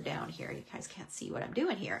further down here. You guys can't see what I'm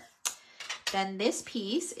doing here. Then this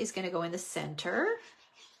piece is going to go in the center.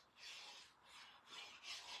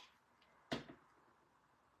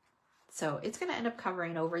 So it's going to end up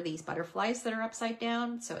covering over these butterflies that are upside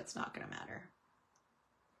down, so it's not going to matter.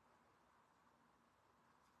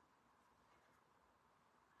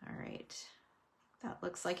 All right, that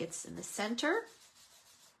looks like it's in the center.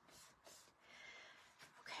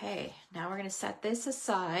 Okay, now we're going to set this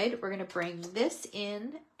aside. We're going to bring this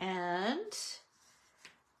in and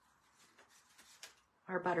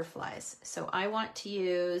our butterflies. So I want to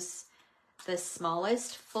use the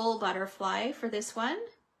smallest full butterfly for this one.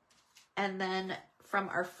 And then from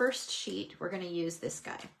our first sheet, we're going to use this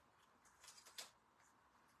guy.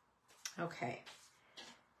 Okay.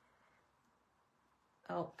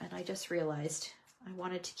 Oh, and I just realized I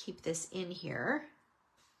wanted to keep this in here.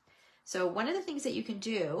 So one of the things that you can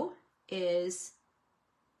do is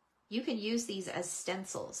you can use these as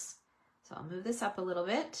stencils. So I'll move this up a little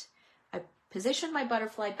bit. I position my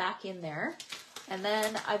butterfly back in there. And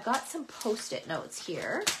then I've got some Post-it notes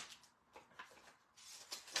here.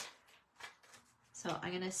 So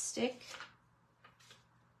I'm going to stick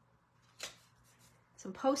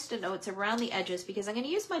some Post-it notes around the edges because I'm going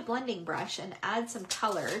to use my blending brush and add some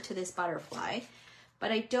color to this butterfly,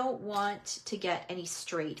 but I don't want to get any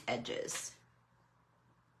straight edges.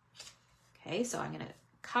 Okay, so I'm going to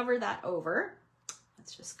cover that over.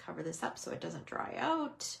 Let's just cover this up so it doesn't dry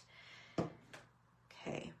out.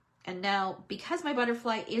 Okay, and now because my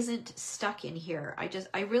butterfly isn't stuck in here,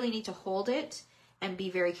 I really need to hold it and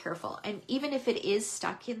be very careful. And even if it is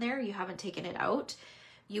stuck in there, you haven't taken it out,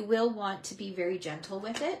 you will want to be very gentle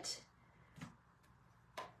with it.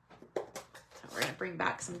 So we're going to bring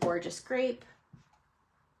back some gorgeous grape.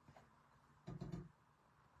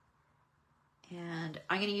 And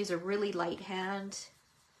I'm going to use a really light hand.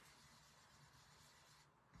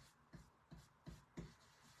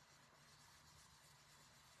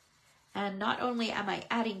 And not only am I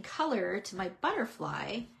adding color to my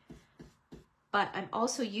butterfly, but I'm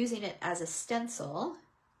also using it as a stencil.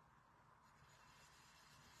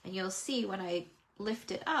 And you'll see when I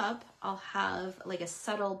lift it up, I'll have like a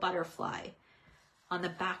subtle butterfly on the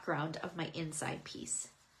background of my inside piece.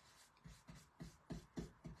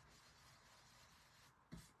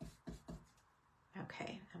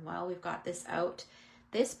 Okay, and while we've got this out,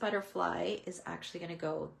 this butterfly is actually going to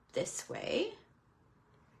go this way.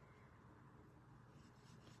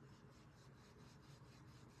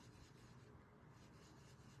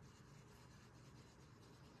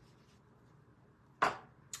 Okay,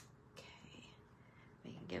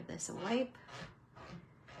 we can give this a wipe.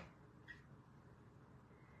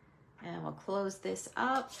 And we'll close this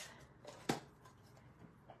up.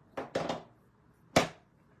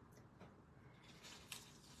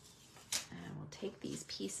 Take these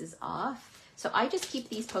pieces off. So I just keep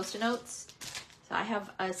these Post-it notes. So I have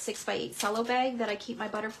a 6x8 cello bag that I keep my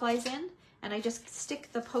butterflies in, and I just stick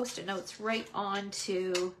the Post-it notes right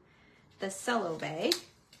onto the cello bag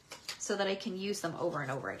so that I can use them over and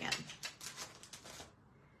over again.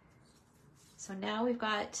 So now we've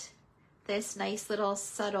got this nice little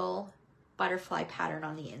subtle butterfly pattern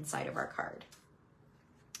on the inside of our card.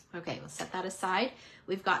 Okay, we'll set that aside.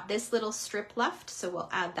 We've got this little strip left, so we'll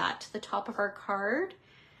add that to the top of our card.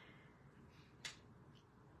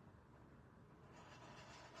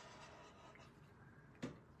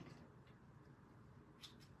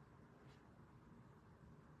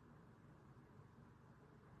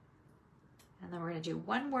 And then we're going to do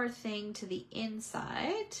one more thing to the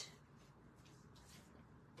inside.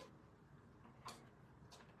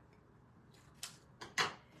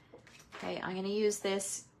 Okay, I'm going to use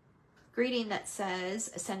this greeting that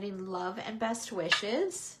says sending love and best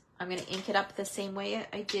wishes. I'm going to ink it up the same way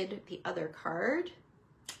I did the other card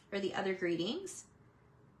or the other greetings.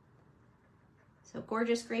 So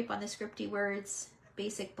gorgeous grape on the scripty words,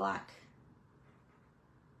 basic black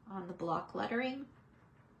on the block lettering.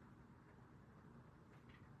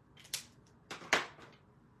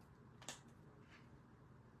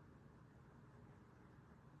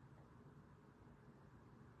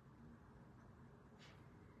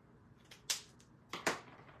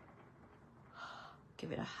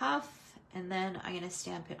 Give it a huff, and then I'm going to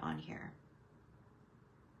stamp it on here.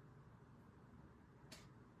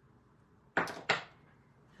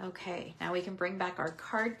 Okay, now we can bring back our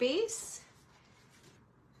card base.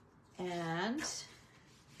 And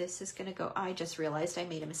this is going to go, I just realized I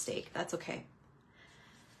made a mistake. That's okay.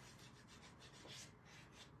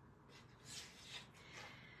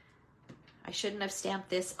 I shouldn't have stamped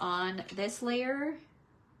this on this layer,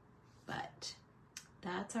 but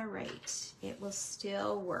that's all right. It will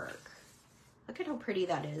still work. Look at how pretty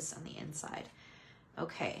that is on the inside.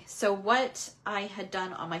 Okay, so what I had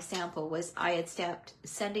done on my sample was I had stamped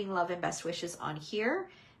sending love and best wishes on here,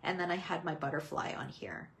 and then I had my butterfly on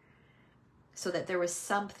here, so that there was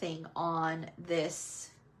something on this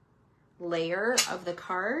layer of the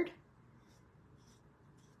card.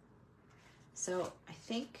 So I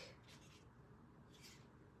think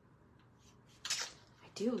I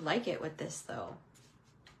do like it with this though.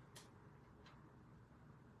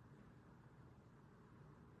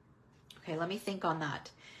 Okay, let me think on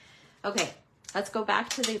that. Okay, let's go back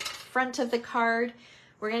to the front of the card.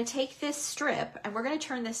 We're going to take this strip and we're going to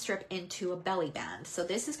turn this strip into a belly band. So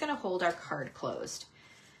this is going to hold our card closed.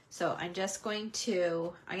 So I'm just going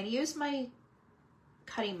to, use my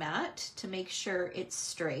cutting mat to make sure it's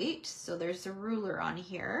straight. So there's a ruler on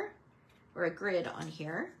here, or a grid on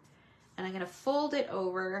here. And I'm going to fold it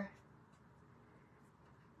over,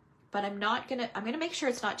 but I'm going to make sure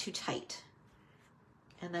it's not too tight.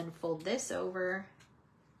 And then fold this over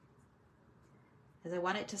because I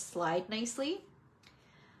want it to slide nicely.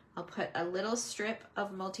 I'll put a little strip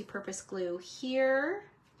of multi-purpose glue here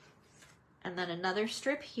and then another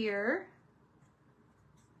strip here.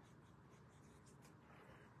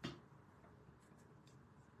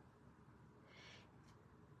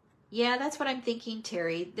 Yeah, that's what I'm thinking,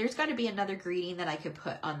 Terry. There's got to be another greeting that I could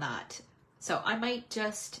put on that. So I might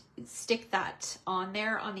just stick that on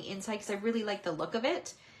there on the inside because I really like the look of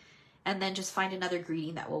it, and then just find another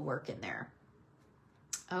greeting that will work in there.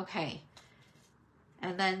 Okay.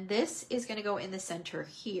 And then this is going to go in the center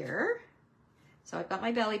here. So I've got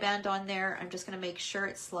my belly band on there. I'm just going to make sure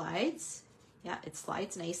it slides. Yeah, it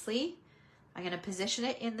slides nicely. I'm going to position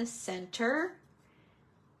it in the center,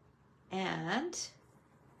 and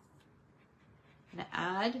I'm going to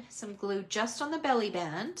add some glue just on the belly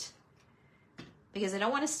band, because I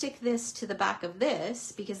don't want to stick this to the back of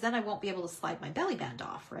this, because then I won't be able to slide my belly band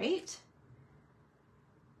off, right?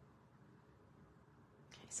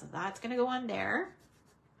 Okay, So that's going to go on there.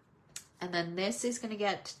 And then this is going to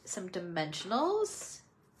get some dimensionals.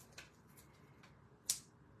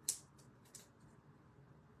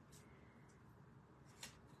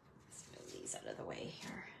 Let's move these out of the way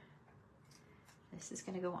here. This is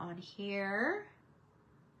going to go on here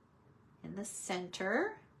in the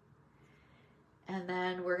center. And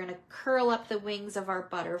then we're going to curl up the wings of our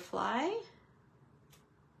butterfly.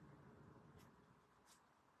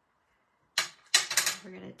 We're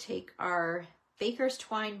going to take our baker's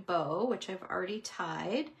twine bow, which I've already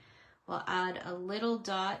tied. We'll add a little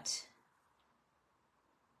dot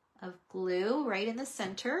of glue right in the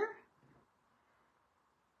center.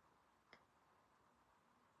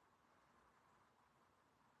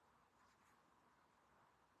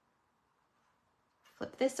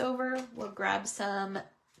 Flip this over. We'll grab some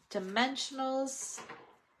dimensionals,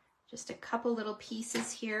 just a couple little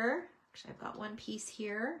pieces here. Actually, I've got one piece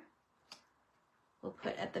here. We'll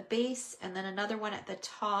put at the base and then another one at the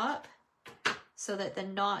top so that the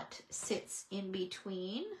knot sits in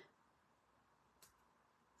between.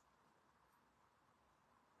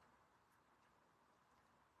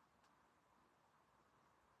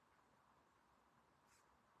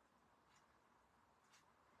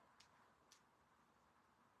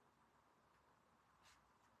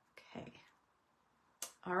 Okay.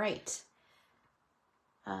 All right.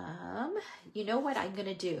 You know what I'm going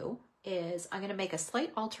to do is I'm going to make a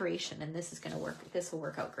slight alteration, and this is going to work. This will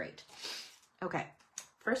work out great. Okay.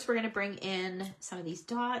 First, we're going to bring in some of these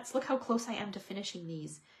dots. Look how close I am to finishing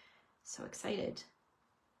these. So excited.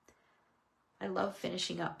 I love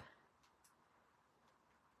finishing up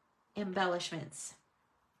embellishments.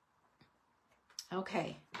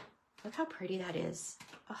 Okay. Look how pretty that is.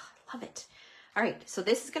 Oh, I love it. All right. So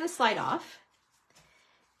this is going to slide off.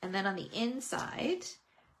 And then on the inside,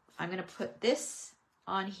 I'm going to put this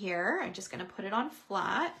on here. I'm just going to put it on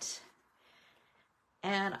flat.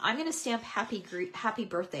 And I'm going to stamp happy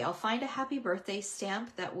birthday. I'll find a happy birthday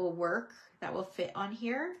stamp that will work, that will fit on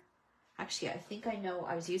here. Actually, I think I know.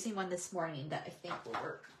 I was using one this morning that I think will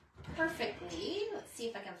work perfectly. Let's see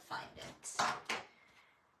if I can find it.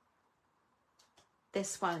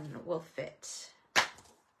 This one will fit.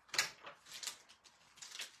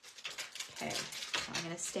 Okay. I'm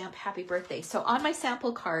going to stamp happy birthday. So on my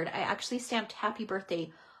sample card, I actually stamped happy birthday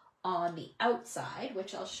on the outside,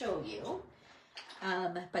 which I'll show you.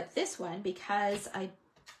 But this one, because I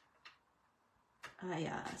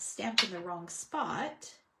stamped in the wrong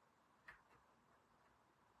spot,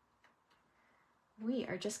 we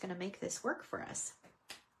are just going to make this work for us.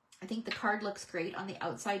 I think the card looks great on the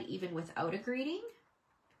outside, even without a greeting.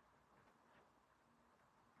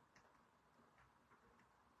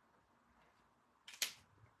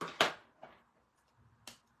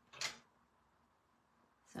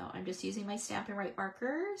 So I'm just using my Stampin' Write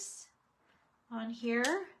markers on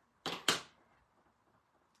here.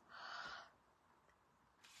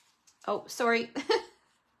 Oh, sorry.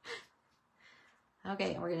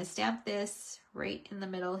 Okay, we're going to stamp this right in the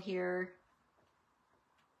middle here.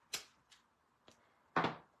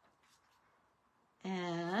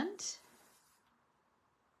 And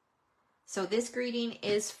so this greeting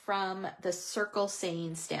is from the Circle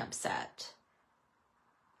Saying stamp set.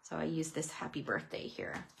 So I use this happy birthday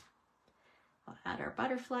here. I'll add our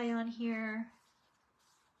butterfly on here.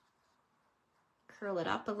 Curl it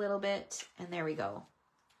up a little bit, and there we go.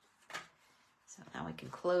 So now we can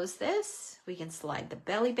close this. We can slide the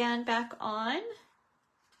belly band back on.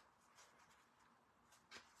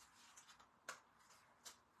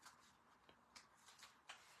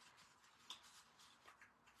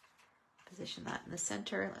 Position that in the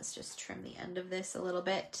center. Let's just trim the end of this a little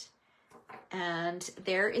bit. And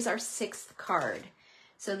there is our 6th card.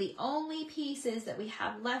 So the only pieces that we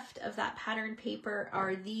have left of that pattern paper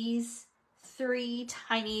are these 3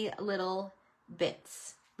 tiny little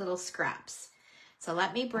bits, little scraps. So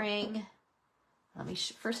let me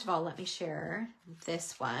first of all, let me share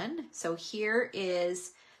this one. So here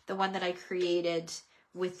is the one that I created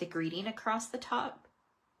with the greeting across the top,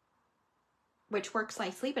 which works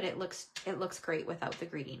nicely, but it looks great without the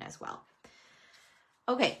greeting as well.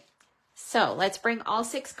 Okay. So let's bring all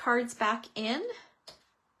 6 cards back in.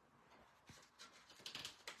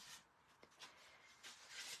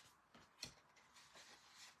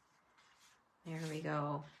 There we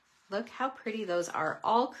go. Look how pretty those are.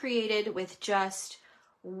 All created with just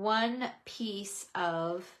one piece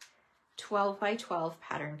of 12 by 12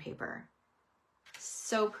 pattern paper.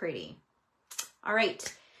 So pretty. All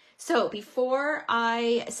right. So before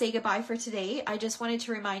I say goodbye for today, I just wanted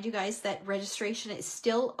to remind you guys that registration is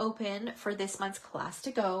still open for this month's Class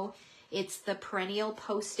to Go. It's the Perennial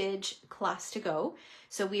Postage Class to Go.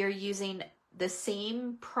 So we are using the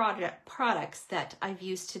same products that I've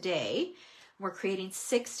used today. We're creating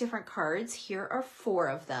 6 different cards. Here are 4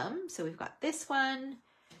 of them. So we've got this one,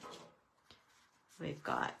 we've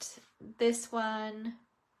got this one,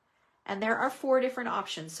 and there are 4 different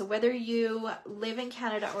options. So whether you live in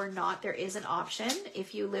Canada or not, there is an option.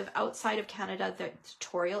 If you live outside of Canada, the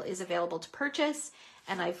tutorial is available to purchase,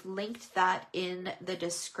 and I've linked that in the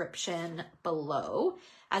description below,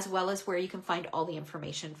 as well as where you can find all the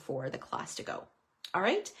information for the class to go. All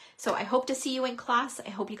right, so I hope to see you in class. I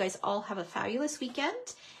hope you guys all have a fabulous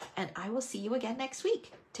weekend, and I will see you again next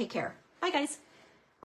week. Take care. Bye, guys.